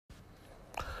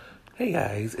Hey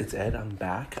guys, it's Ed. I'm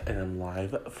back and I'm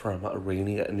live from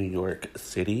rainy New York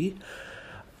City.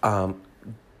 Um,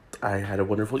 I had a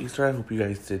wonderful Easter. I hope you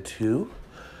guys did too.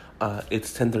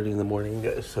 It's 10:30 in the morning,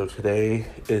 so today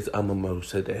is a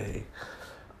mimosa day.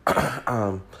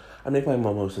 um, I make my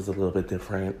mimosas a little bit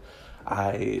different.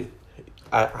 I,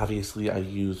 I obviously I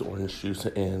use orange juice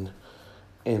and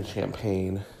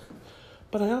champagne,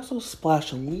 but I also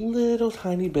splash a little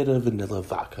tiny bit of vanilla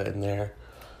vodka in there,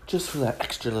 just for that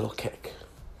extra little kick.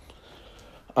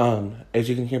 As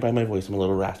you can hear by my voice, I'm a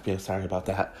little raspy. I'm sorry about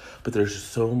that. But there's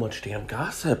just so much damn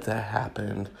gossip that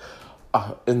happened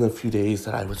in the few days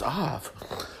that I was off.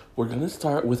 We're going to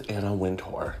start with Anna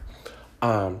Wintour.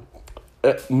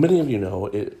 Many of you know,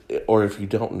 or if you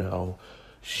don't know,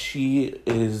 she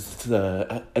is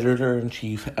the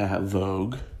editor-in-chief at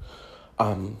Vogue.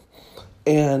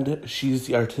 And she's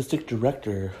the artistic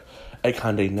director at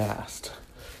Condé Nast.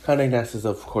 Condé Nast is,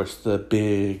 of course, the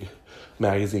big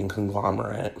magazine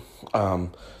conglomerate.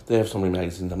 They have so many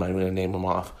magazines, I'm not even going to name them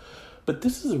off. But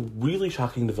this is a really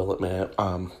shocking development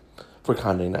for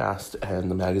Condé Nast and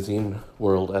the magazine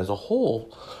world as a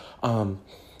whole.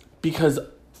 Because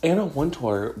Anna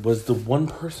Wintour was the one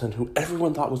person who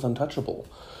everyone thought was untouchable.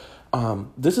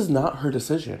 This is not her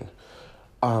decision.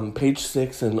 Page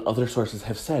Six and other sources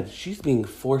have said she's being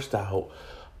forced out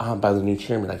by the new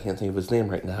chairman. I can't think of his name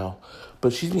right now.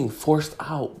 But she's being forced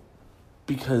out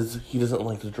because he doesn't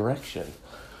like the direction.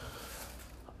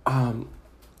 And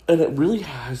it really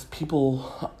has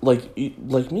people like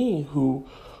me who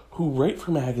write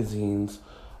for magazines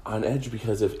on edge,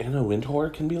 because if Anna Wintour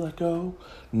can be let go,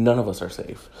 none of us are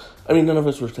safe. I mean, none of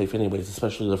us were safe anyways,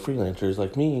 especially the freelancers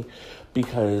like me,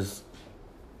 because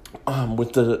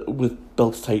with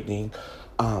belts tightening,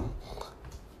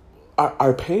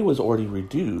 our pay was already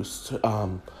reduced.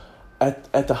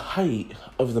 At the height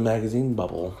of the magazine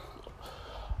bubble,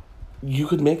 you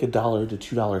could make $1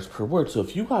 to $2 per word. So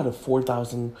if you got a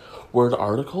 4,000 word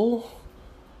article,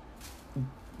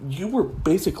 you were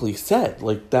basically set.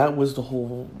 Like, that was the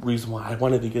whole reason why I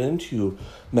wanted to get into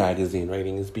magazine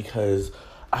writing, is because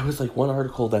I was like, one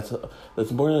article that's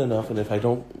more than enough, and if I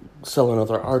don't sell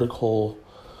another article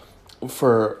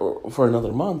for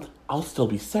another month, I'll still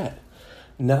be set.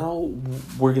 Now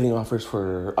we're getting offers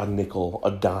for a nickel, a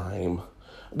dime,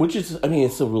 which is, I mean,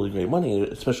 it's still really great money,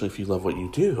 especially if you love what you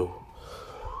do.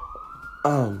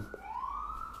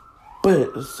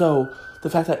 But so the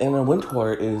fact that Anna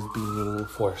Wintour is being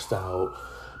forced out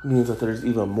means that there's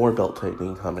even more belt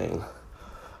tightening coming.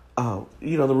 The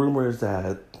rumor is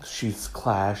that she's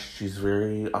clashed. She's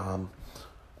very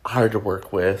hard to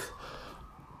work with.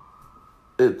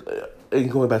 And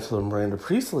going back to the Miranda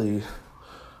Priestly,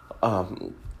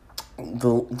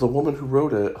 the woman who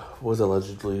wrote it was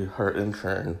allegedly her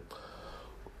intern,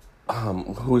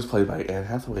 who was played by Anne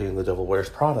Hathaway in The Devil Wears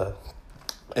Prada.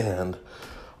 And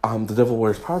The Devil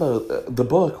Wears Prada, the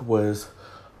book, was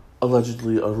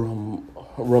allegedly a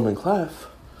Roman Clef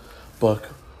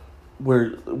book,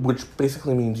 which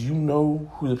basically means you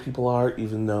know who the people are,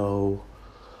 even though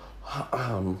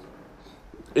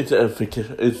it's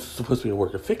supposed to be a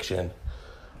work of fiction.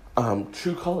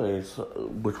 True Colors,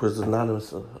 which was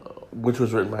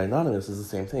written by Anonymous, is the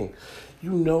same thing.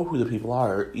 You know who the people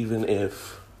are, even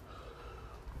if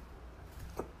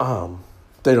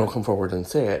they don't come forward and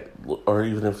say it, or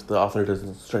even if the author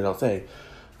doesn't straight out say,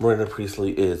 Miranda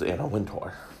Priestly is Anna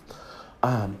Wintour.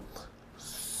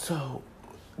 So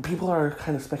people are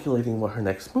kind of speculating what her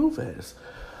next move is.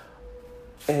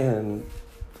 And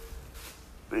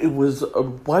it was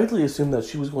widely assumed that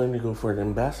she was going to go for an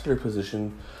ambassador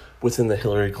position within the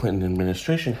Hillary Clinton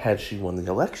administration had she won the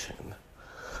election.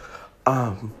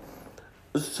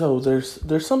 So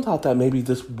there's some thought that maybe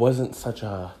this wasn't such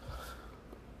a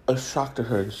shock to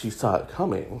her and she saw it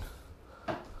coming.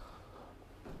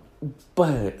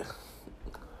 But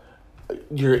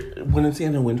when it's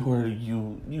Anna Wintour,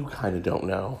 you kind of don't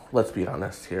know. Let's be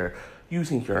honest here. You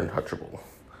think you're untouchable.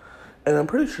 And I'm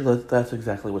pretty sure that's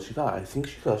exactly what she thought. I think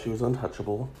she thought she was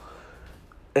untouchable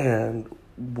and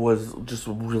was just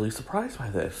really surprised by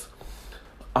this.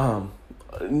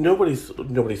 Nobody's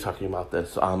talking about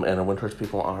this. Anna Wintour's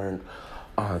people aren't.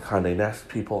 Condé Nast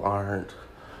people aren't.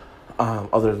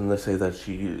 Other than to say that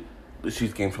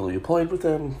she's gainfully employed with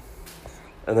them,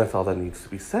 and that's all that needs to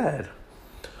be said.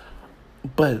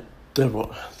 But the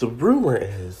rumor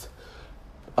is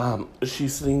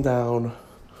she's sitting down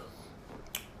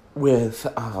with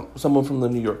someone from the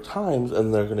New York Times,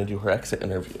 and they're going to do her exit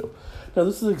interview. Now,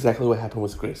 this is exactly what happened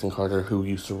with Grayson Carter, who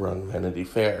used to run Vanity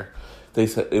Fair. They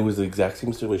said it was the exact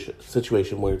same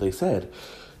situation where they said,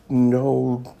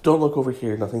 "No, don't look over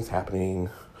here. Nothing's happening.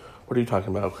 What are you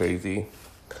talking about, crazy?"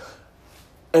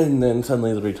 And then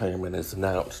suddenly the retirement is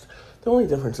announced. The only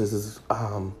difference is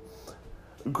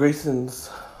Grayson's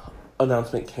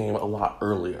announcement came a lot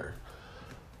earlier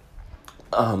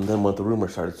than what the rumor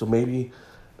started. So maybe,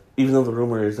 even though the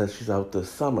rumor is that she's out this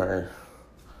summer,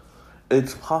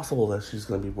 it's possible that she's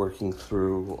going to be working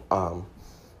through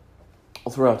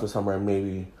throughout the summer, and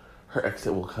maybe her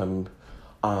exit will come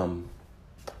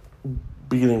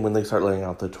beginning when they start laying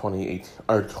out the 2018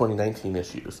 or 2019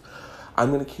 issues.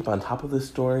 I'm going to keep on top of this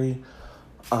story,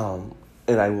 and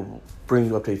I will bring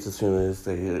you updates as soon as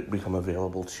they become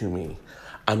available to me.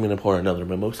 I'm going to pour another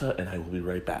mimosa, and I will be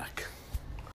right back.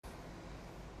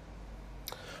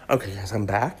 Okay, guys, I'm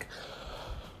back.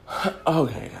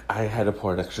 Okay, I had to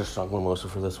pour an extra strong mimosa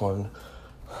for this one.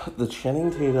 The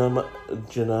Channing Tatum,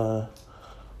 Jenna,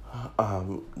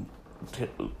 the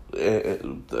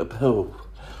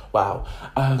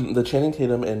Channing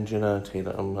Tatum and Jenna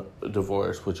Tatum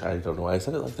divorce, which I don't know why I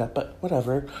said it like that, but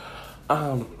whatever.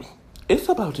 It's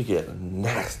about to get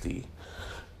nasty.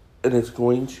 And it's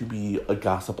going to be a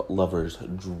gossip lover's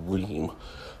dream.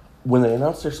 When they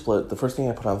announced their split, the first thing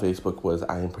I put on Facebook was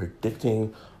I am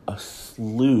predicting a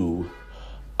slew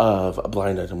of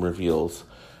blind item reveals.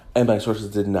 And my sources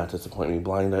did not disappoint me.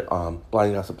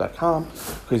 Blindgossip.com,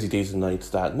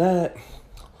 crazydaysandnights.net,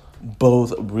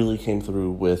 both really came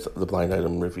through with the blind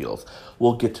item reveals.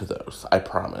 We'll get to those, I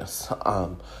promise.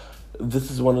 This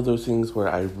is one of those things where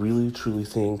I really, truly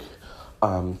think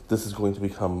this is going to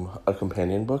become a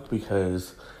companion book,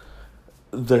 because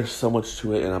there's so much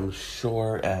to it, and I'm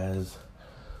sure as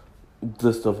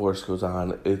this divorce goes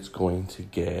on, it's going to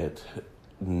get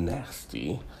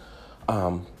nasty.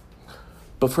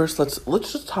 But first,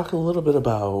 let's just talk a little bit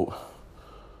about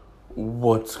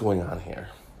what's going on here.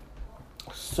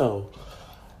 So,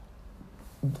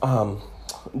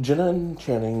 Jenna and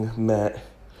Channing met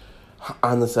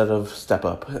on the set of Step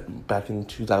Up back in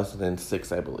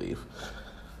 2006, I believe.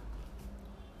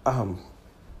 And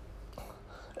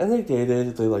they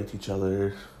dated, they liked each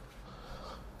other.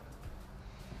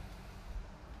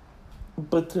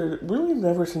 But there really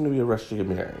never seemed to be a rush to get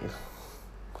married.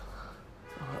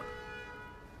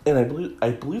 And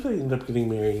I believe they ended up getting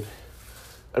married.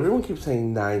 Everyone keeps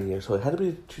saying 9 years, so it had to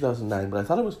be 2009, but I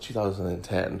thought it was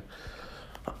 2010.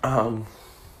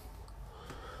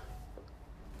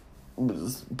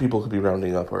 People could be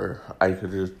rounding up, or I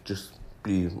could just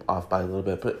be off by a little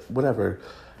bit, but whatever.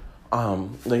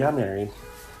 They got married.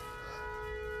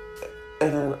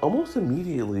 And then almost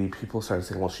immediately, people started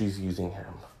saying, well, she's using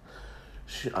him.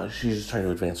 She's just trying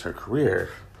to advance her career.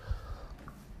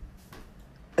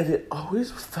 And it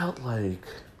always felt like...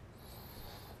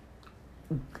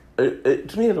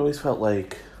 to me, it always felt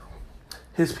like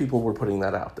his people were putting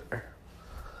that out there.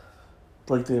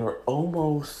 Like they were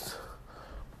almost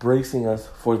bracing us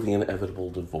for the inevitable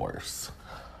divorce.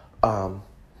 I'm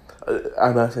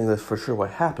not saying that's for sure what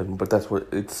happened, but that's what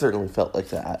it certainly felt like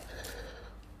that.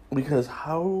 Because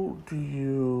how do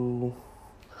you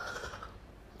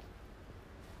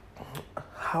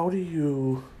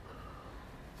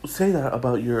say that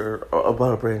about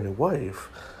a brand new wife?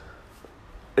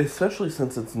 Especially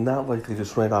since it's not like they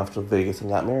just ran off to Vegas and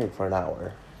got married for an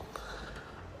hour.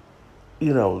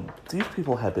 You know, these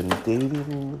people had been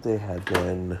dating, they had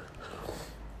been,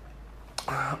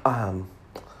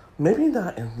 maybe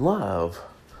not in love,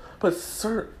 but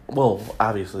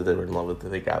obviously they were in love until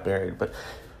they got married, but,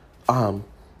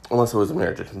 unless it was a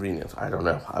marriage of convenience, I don't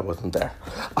know, I wasn't there.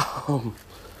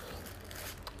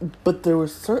 But there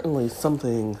was certainly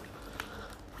something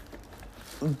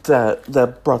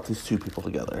that brought these two people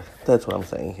together. That's what I'm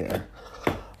saying here.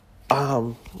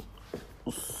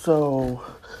 So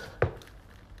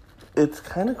it's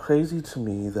kind of crazy to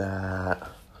me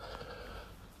that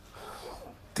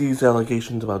these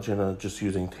allegations about Jenna just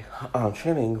using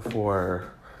Channing to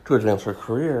advance her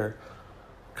career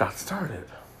got started.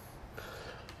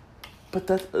 But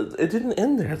it didn't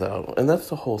end there, though, and that's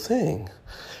the whole thing.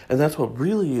 And that's what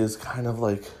really is kind of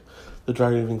like the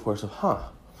driving force of,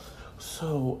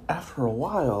 So after a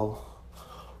while,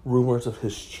 rumors of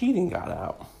his cheating got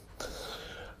out.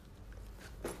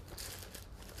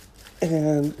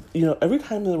 And, every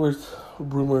time there was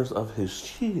rumors of his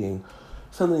cheating,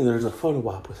 suddenly there's a photo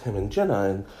op with him and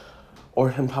Jenna, or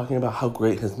him talking about how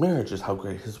great his marriage is, how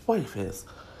great his wife is.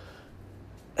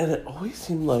 And it always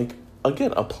seemed like,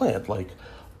 again, a plant, like,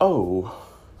 oh,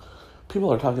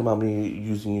 people are talking about me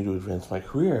using you to advance my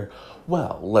career.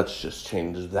 Well, let's just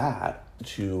change that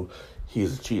to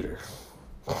he's a cheater.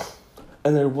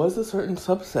 And there was a certain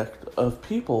subsect of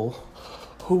people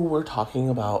who were talking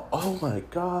about, oh my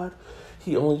God,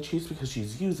 he only cheats because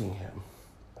she's using him.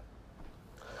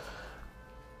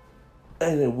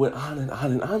 And it went on and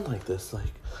on and on like this.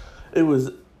 Like, it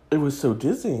was so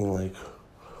dizzying. Like,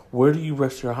 where do you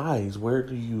rest your eyes? Where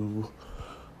do you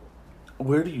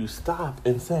stop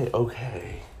and say,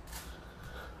 okay,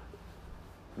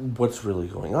 what's really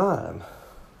going on?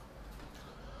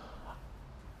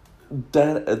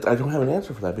 That I don't have an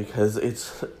answer for that, because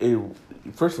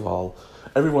first of all,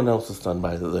 everyone else is stunned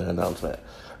by the announcement.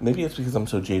 Maybe it's because I'm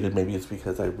so jaded. Maybe it's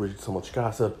because I read so much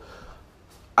gossip.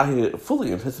 I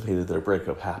fully anticipated their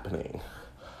breakup happening.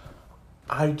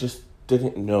 I just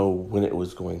didn't know when it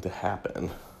was going to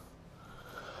happen.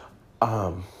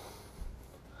 And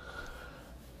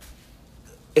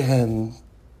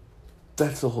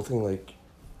that's the whole thing. Like,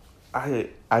 I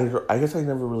guess I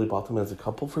never really bought them as a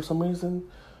couple for some reason,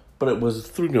 but it was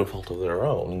through no fault of their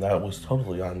own. That was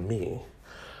totally on me.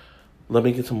 Let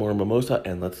me get some more mimosa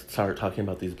and let's start talking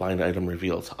about these blind item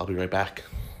reveals. I'll be right back.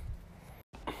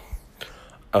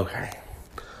 Okay.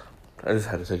 I just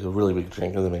had to take a really big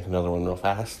drink and then make another one real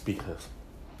fast because,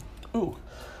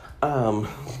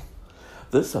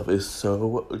 this stuff is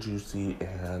so juicy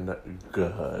and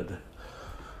good.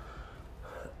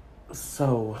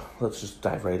 So, let's just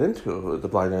dive right into the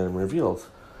blind item reveals.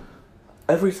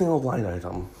 Every single blind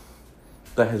item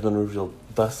that has been revealed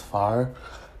thus far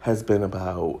has been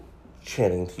about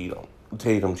Channing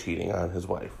Tatum cheating on his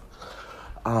wife.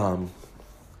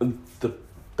 The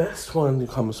best one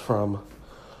comes from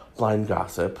Blind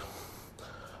Gossip.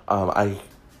 I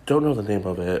don't know the name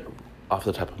of it off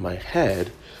the top of my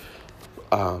head.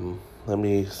 Let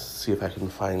me see if I can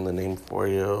find the name for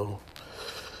you.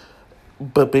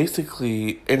 But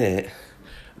basically, in it,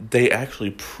 they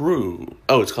actually prove...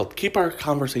 Oh, it's called Keep Our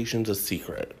Conversations a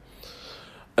Secret.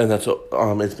 And that's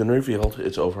it's been revealed.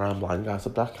 It's over on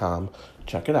blindgossip.com.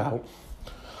 Check it out.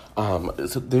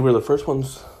 So they were the first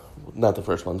ones... Not the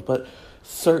first ones, but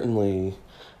certainly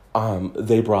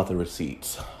they brought the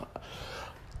receipts.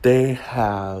 They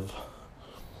have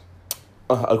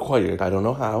acquired... I don't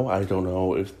know how. I don't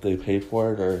know if they paid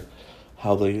for it or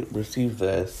how they received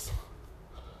this.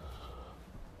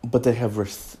 But they have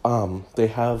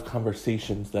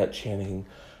conversations that Channing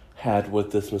had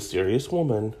with this mysterious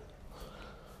woman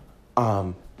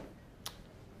about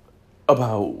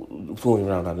fooling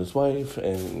around on his wife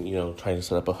and, trying to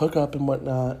set up a hookup and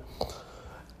whatnot.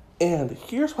 And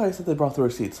here's why I said they brought the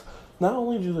receipts. Not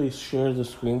only do they share the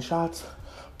screenshots,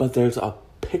 but there's a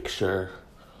picture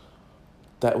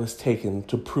that was taken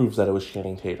to prove that it was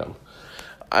Channing Tatum.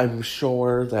 I'm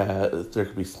sure that there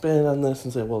could be spin on this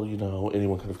and say, well,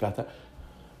 anyone could have got that.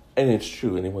 And it's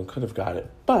true, anyone could have got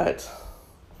it. But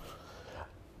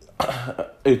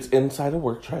it's inside a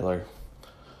work trailer.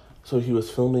 So he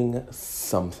was filming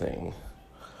something.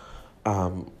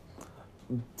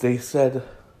 They said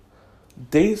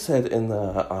in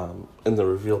the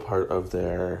reveal part of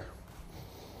their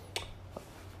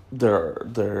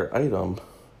item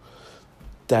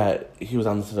that he was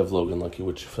on the set of Logan Lucky,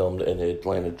 which filmed in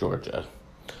Atlanta, Georgia.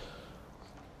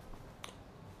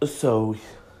 So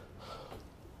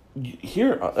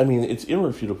here, it's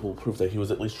irrefutable proof that he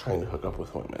was at least trying to hook up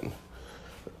with women.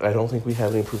 I don't think we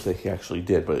have any proof that he actually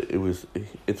did, but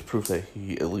it's proof that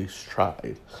he at least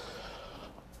tried.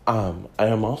 I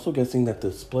am also guessing that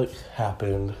the split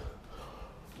happened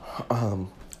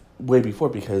way before,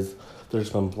 because there's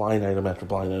been blind item after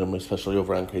blind item, especially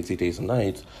over on Crazy Days and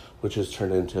Nights, which has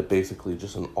turned into basically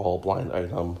just an all blind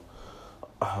item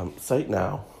site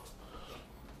now,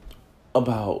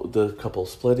 about the couple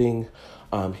splitting.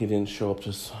 Channing didn't show up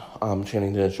to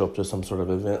some sort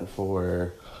of event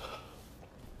for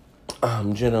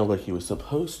Jenna like he was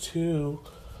supposed to.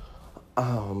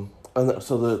 And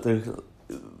so the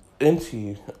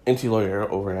NT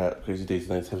lawyer over at Crazy Days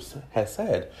and Nights has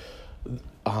said,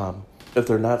 if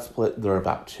they're not split, they're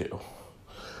about to.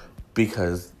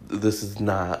 Because this is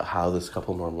not how this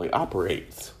couple normally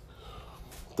operates.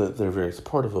 That they're very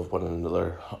supportive of one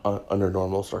another under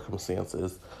normal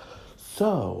circumstances.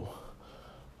 So,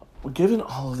 given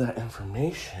all of that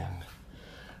information,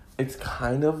 it's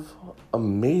kind of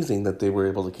amazing that they were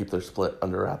able to keep their split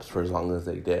under wraps for as long as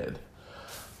they did.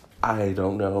 I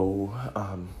don't know.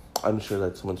 I'm sure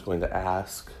that someone's going to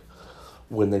ask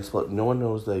when they split. No one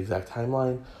knows the exact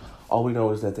timeline. All we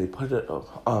know is that they put it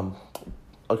a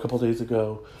couple days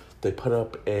ago. They put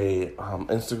up a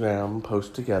Instagram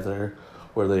post together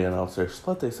where they announced their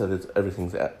split. They said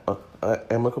everything's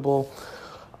amicable.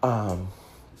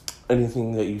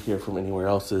 Anything that you hear from anywhere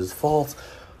else is false.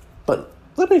 But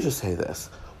let me just say this.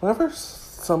 Whenever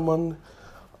someone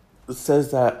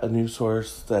says that a news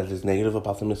source that is negative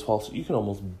about them is false, you can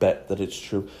almost bet that it's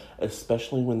true,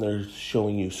 especially when they're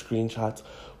showing you screenshots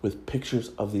with pictures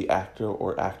of the actor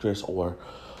or actress or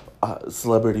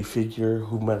celebrity figure,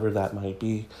 whomever that might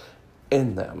be,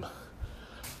 in them.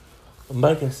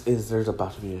 My guess is there's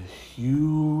about to be a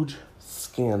huge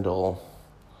scandal,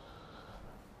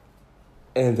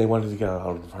 and they wanted to get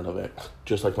out in front of it,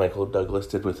 just like Michael Douglas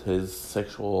did with his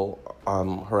sexual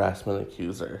harassment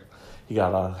accuser. He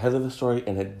got ahead of the story,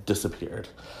 and it disappeared.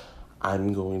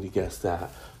 I'm going to guess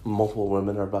that multiple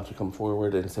women are about to come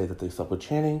forward and say that they slept with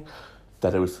Channing,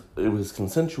 that it was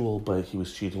consensual, but he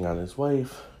was cheating on his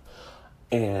wife,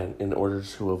 and in order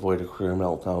to avoid a career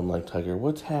meltdown like Tiger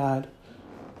Woods had,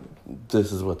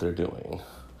 this is what they're doing.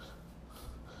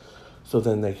 So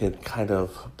then they can kind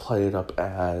of play it up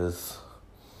as,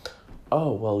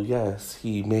 oh, well, yes,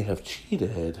 he may have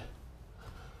cheated,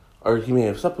 or he may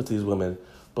have slept with these women,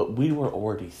 but we were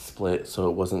already split, so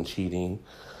it wasn't cheating,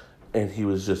 and he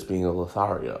was just being a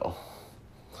Lothario.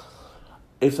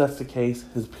 If that's the case,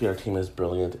 his PR team is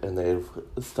brilliant, and they've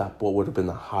stopped what would have been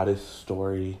the hottest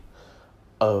story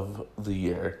of the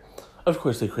year. Of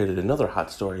course, they created another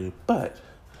hot story, but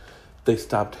they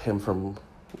stopped him from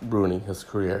ruining his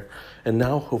career. And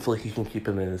now, hopefully, he can keep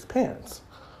it in his pants.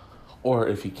 Or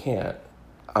if he can't,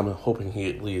 I'm hoping he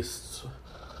at least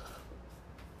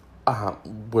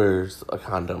wears a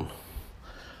condom.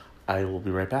 I will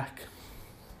be right back.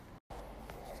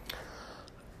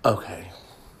 Okay,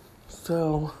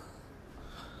 so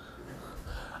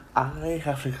I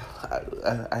have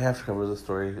to cover this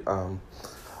story.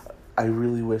 I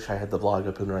really wish I had the blog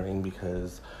up and running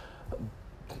because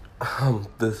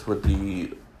this would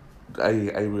be, I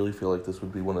really feel like this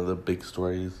would be one of the big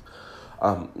stories.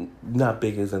 Not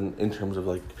big as in terms of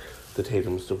like the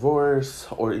Tatum's divorce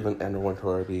or even Anna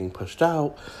Wintour being pushed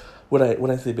out. When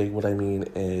I say big, what I mean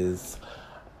is,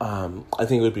 I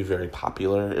think it would be very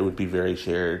popular. It would be very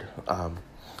shared.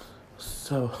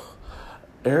 So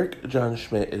Eric John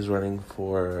Schmidt is running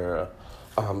for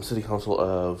City Council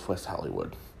of West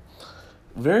Hollywood.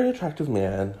 Very attractive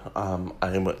man. I'm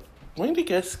going to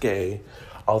guess gay,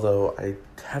 although I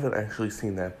haven't actually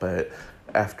seen that, but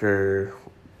after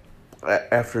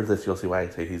this you'll see why I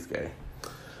say he's gay.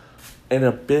 In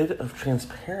a bit of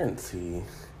transparency,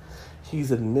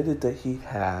 he's admitted that he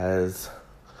has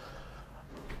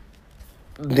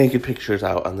naked pictures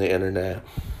out on the internet.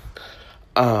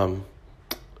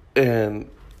 And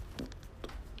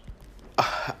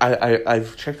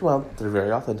I've checked them out. They're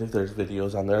very authentic. There's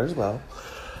videos on there as well.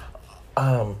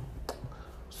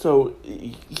 So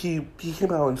he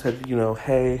came out and said,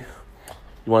 hey,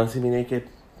 you want to see me naked?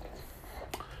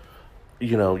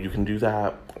 You can do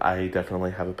that. I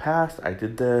definitely have a past. I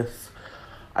did this.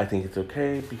 I think it's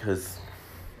okay because,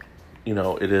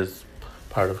 it is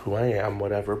part of who I am,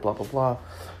 whatever, blah, blah, blah.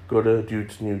 Go to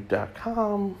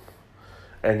dudesnude.com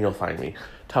and you'll find me.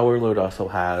 Tower Load also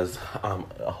has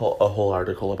a whole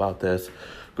article about this.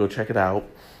 Go check it out.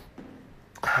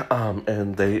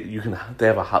 And they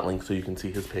have a hot link so you can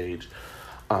see his page.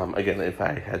 Again, if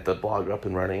I had the blog up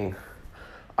and running,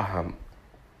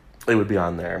 it would be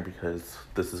on there because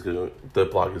the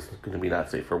blog is gonna be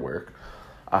not safe for work.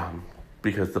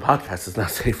 Because the podcast is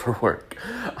not safe for work.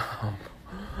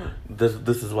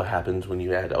 This is what happens when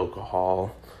you add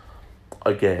alcohol,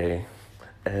 a gay,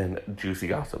 and juicy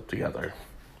gossip together.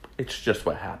 It's just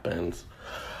what happens.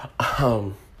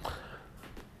 So,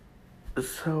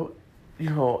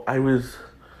 I was,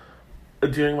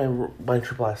 during my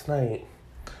trip last night,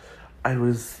 I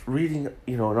was reading,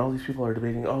 and all these people are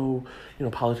debating,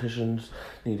 politicians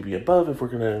need to be above. If we're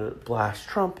going to blast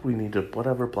Trump, we need to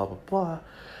whatever, blah, blah, blah.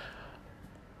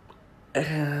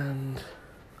 And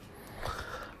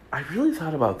I really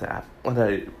thought about that,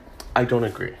 and I don't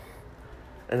agree.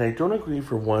 And I don't agree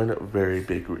for one very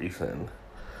big reason.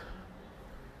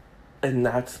 And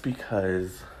that's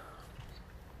because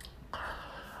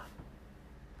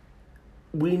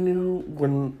we knew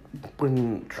when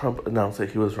Trump announced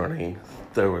that he was running,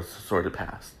 there was sort of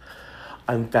past.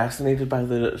 I'm fascinated by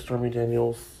the Stormy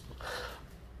Daniels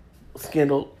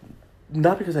scandal,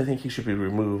 not because I think he should be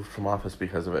removed from office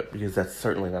because of it, because that's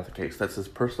certainly not the case. That's his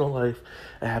personal life.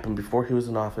 It happened before he was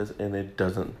in office, and it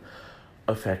doesn't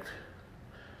affect,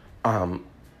 I'm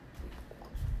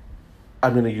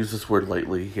going to use this word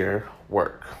lightly here,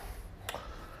 work.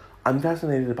 I'm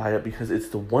fascinated by it because it's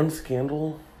the one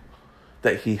scandal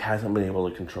that he hasn't been able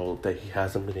to control, that he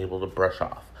hasn't been able to brush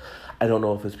off. I don't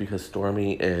know if it's because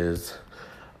Stormy is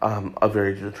a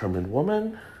very determined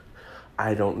woman.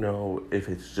 I don't know if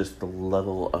it's just the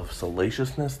level of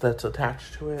salaciousness that's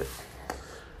attached to it.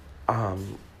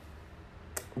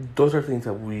 Those are things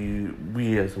that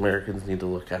we as Americans need to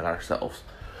look at ourselves.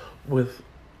 With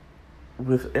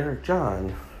Eric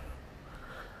John,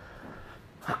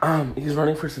 he's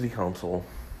running for city council.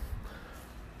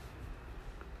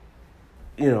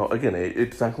 again,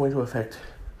 it's not going to affect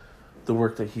the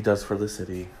work that he does for the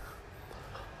city,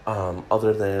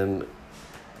 other than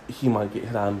he might get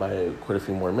hit on by quite a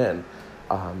few more men.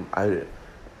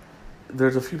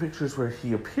 There's a few pictures where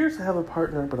he appears to have a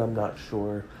partner, but I'm not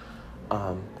sure.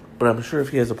 But I'm sure if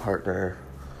he has a partner,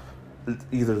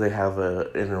 either they have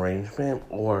an arrangement,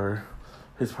 or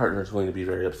his partner is going to be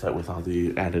very upset with all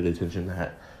the added attention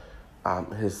that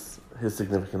his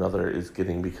significant other is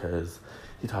getting, because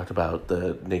he talked about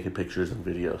the naked pictures and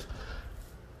videos.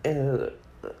 And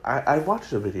I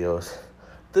watched the videos.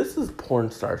 This is porn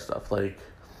star stuff, like,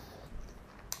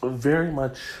 very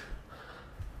much.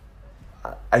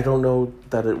 I don't know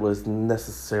that it was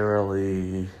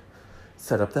necessarily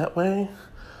set up that way.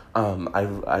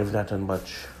 I've not done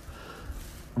much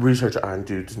research on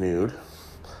Dude's Nude,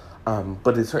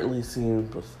 but it certainly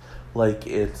seems like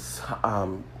it's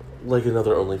like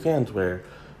another OnlyFans where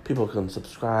people can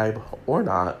subscribe or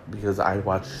not, because I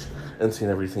watched and seen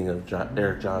everything of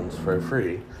Eric Johns for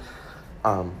free,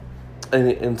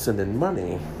 and send in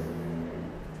money.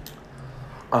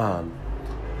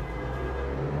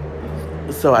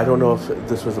 So I don't know if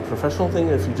this was a professional thing,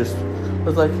 if you just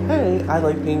was like, hey, I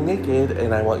like being naked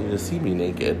and I want you to see me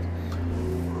naked.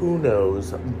 Who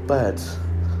knows? But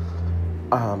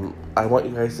I want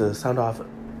you guys to sound off.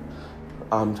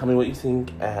 Tell me what you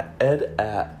think at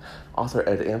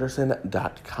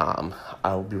ed@authoredanderson.com.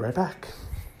 I'll be right back.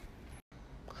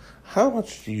 How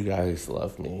much do you guys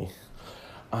love me?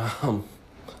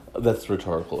 That's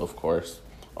rhetorical, of course.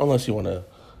 Unless you want to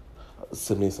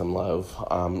send me some love,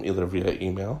 either via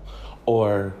email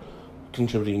or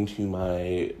contributing to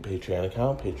my Patreon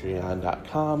account,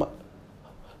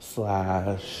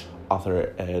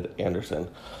 patreon.com/author.ed.anderson.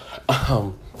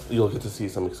 You'll get to see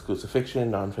some exclusive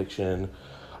fiction, nonfiction.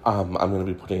 I'm going to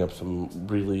be putting up some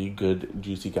really good,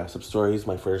 juicy gossip stories.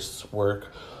 My first work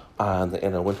on the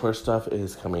Anna Wintour stuff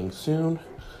is coming soon.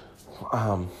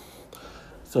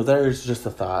 So there's just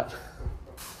a thought.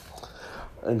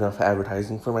 Enough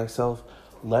advertising for myself.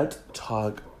 Let's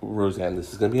talk Roseanne.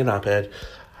 This is going to be an op-ed.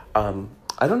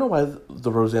 I don't know why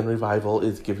the Roseanne revival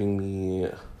is giving me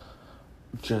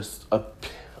just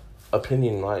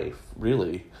opinion life,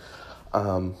 really.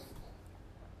 But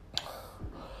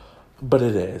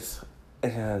it is.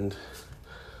 And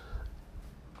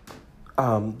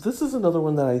this is another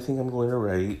one that I think I'm going to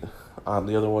write.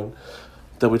 The other one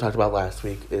that we talked about last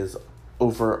week is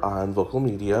over on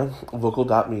vocal.media.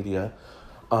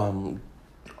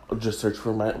 Just search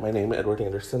for my name, Edward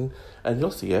Anderson, and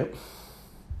you'll see it.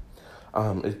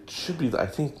 It should be, I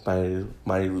think, my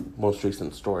most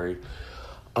recent story.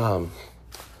 But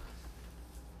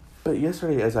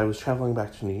yesterday, as I was traveling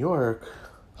back to New York,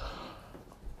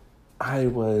 I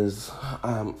was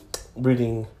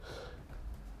reading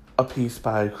a piece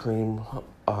by Kareem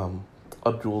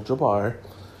Abdul-Jabbar,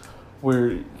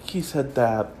 where he said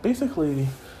that basically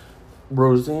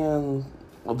Roseanne,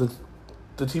 the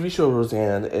TV show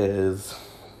Roseanne is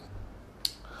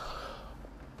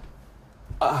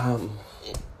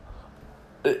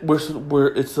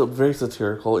it's very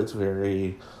satirical. It's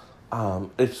very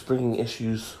it's bringing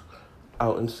issues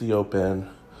out into the open,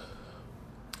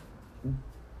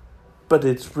 but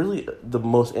it's really the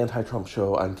most anti-Trump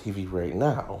show on TV right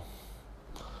now.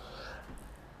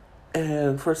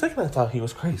 And for a second I thought he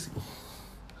was crazy.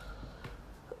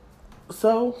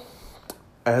 So,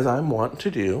 as I'm wont to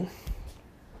do,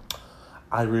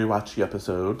 I rewatched the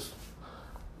episodes,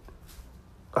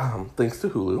 thanks to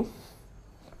Hulu,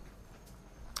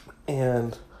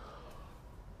 and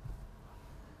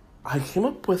I came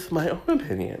up with my own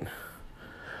opinion.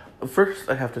 First,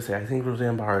 I have to say, I think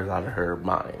Roseanne Barr is out of her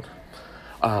mind.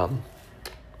 I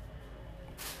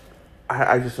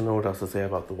just don't know what else to say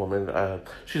about the woman.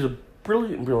 She's a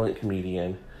brilliant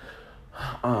comedian.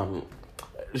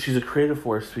 She's a creative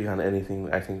force beyond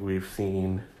anything I think we've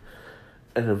seen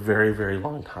in a very, very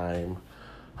long time.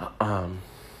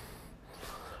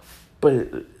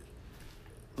 But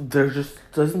there just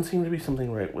doesn't seem to be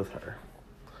something right with her.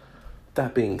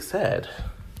 That being said,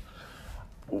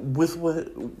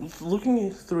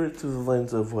 looking through it through the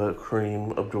lens of what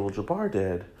Kareem Abdul-Jabbar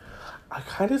did, I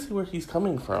kind of see where he's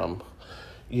coming from.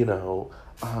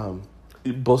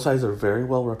 Both sides are very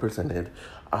well represented.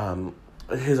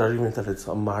 His argument that it's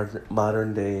a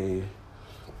modern day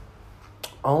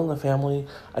All in the Family,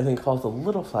 I think, falls a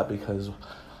little flat, because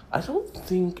I don't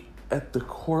think at the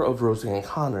core of Roseanne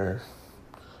Connor,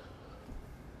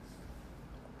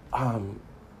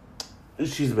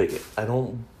 she's a bigot. I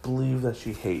don't believe that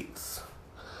she hates.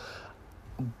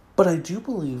 But I do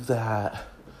believe that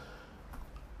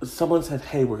someone said,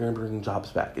 hey, we're going to bring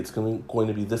jobs back. It's going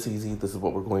to be this easy. This is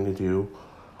what we're going to do.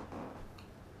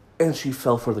 And she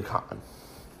fell for the con.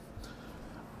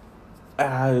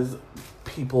 As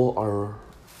people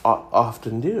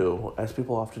often do,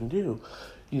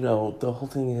 the whole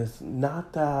thing is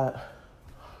not that,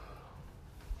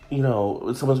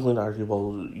 someone's going to argue,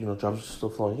 well, jobs are still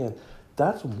flowing in.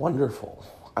 That's wonderful.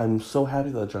 I'm so happy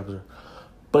that jobs are,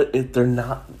 but they're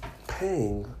not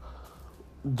paying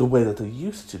the way that they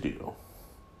used to do.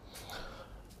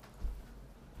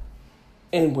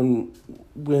 And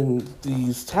when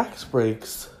these tax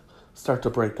breaks start to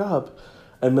break up,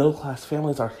 and middle-class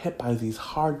families are hit by these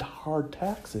hard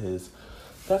taxes,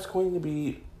 that's going to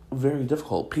be very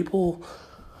difficult. People,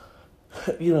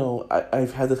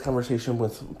 I've had this conversation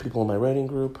with people in my writing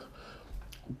group.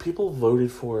 People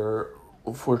voted for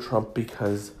Trump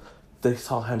because they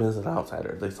saw him as an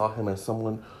outsider. They saw him as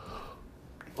someone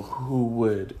who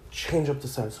would change up the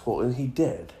status quo, and he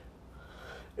did.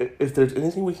 If there's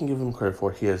anything we can give him credit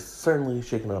for, he has certainly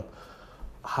shaken up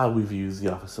how we view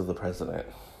the office of the president.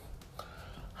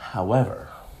 However,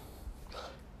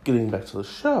 getting back to the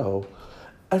show,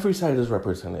 every side is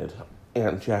represented.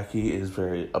 Aunt Jackie is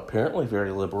apparently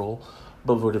very liberal,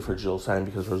 but voted for Jill Stein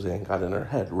because Roseanne got in her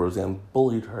head. Roseanne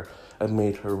bullied her and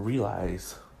made her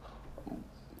realize,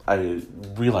 I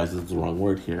realize it's the wrong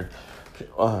word here,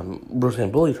 Roseanne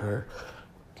bullied her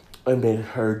and made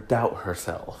her doubt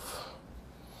herself.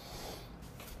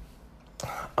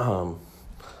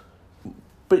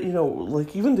 But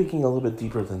even digging a little bit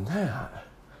deeper than that,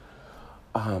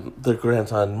 the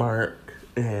grandson Mark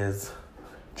is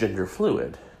gender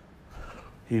fluid.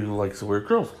 He likes to wear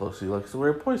girls' clothes. He likes to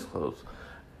wear boys' clothes.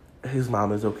 His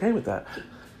mom is okay with that.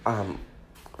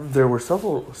 There were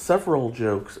several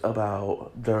jokes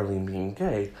about Darlene being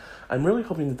gay. I'm really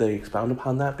hoping that they expound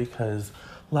upon that because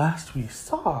last we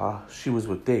saw, she was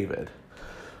with David.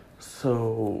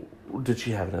 So, did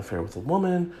she have an affair with a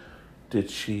woman? Did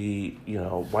she,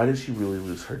 why did she really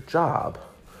lose her job?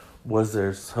 Was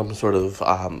there some sort of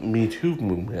Me Too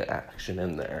movement action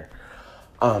in there?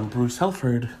 Bruce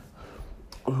Helford,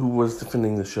 who was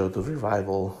defending the show The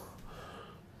Revival,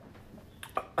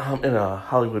 in a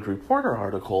Hollywood Reporter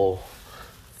article,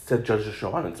 said, judge the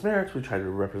show on its merits, we try to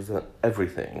represent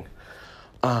everything.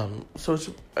 So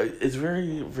it's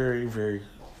very, very, very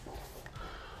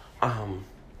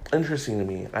interesting to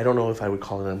me. I don't know if I would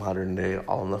call it a modern day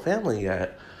All in the Family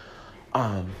yet.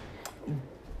 And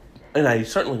I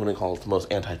certainly wouldn't call it the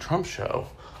most anti-Trump show,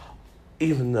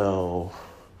 even though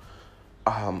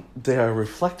they are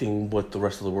reflecting what the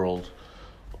rest of the world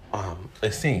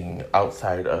is seeing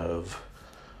outside of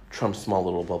Trump's small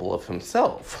little bubble of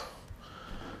himself.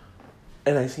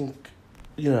 And I think,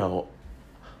 with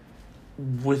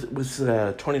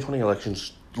the 2020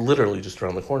 elections literally just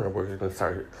around the corner, we're going to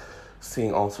start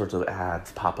seeing all sorts of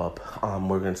ads pop up.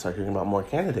 We're going to start hearing about more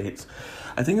candidates.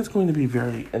 I think it's going to be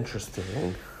very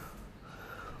interesting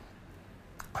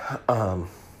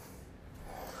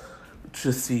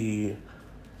to see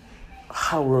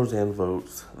how Roseanne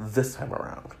votes this time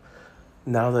around.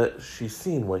 Now that she's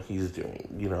seen what he's doing,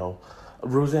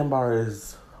 Roseanne Barr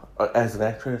is, as an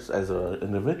actress, as an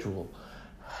individual,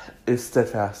 is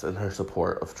steadfast in her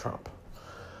support of Trump.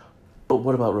 But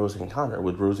what about Roseanne Connor?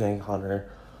 Would Roseanne Connor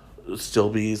still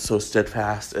be so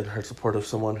steadfast in her support of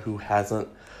someone who hasn't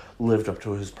lived up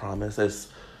to his promise? As,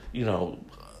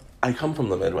 I come from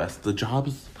the Midwest. The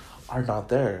jobs are not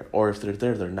there. Or if they're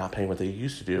there, they're not paying what they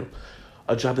used to do.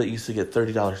 A job that used to get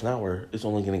 $30 an hour is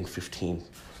only getting $15.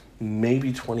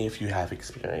 Maybe $20 if you have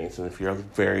experience. And if you're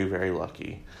very, very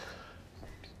lucky.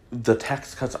 The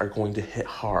tax cuts are going to hit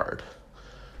hard.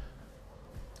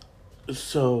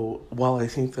 So, while I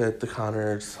think that the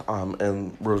Connors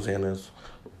and Roseanne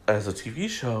as a TV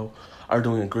show are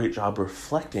doing a great job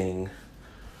reflecting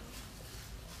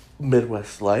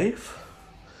Midwest life,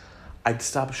 I'd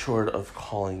stop short of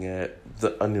calling it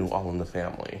a new All in the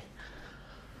Family.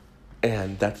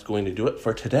 And that's going to do it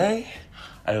for today.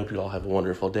 I hope you all have a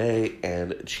wonderful day,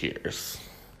 and cheers.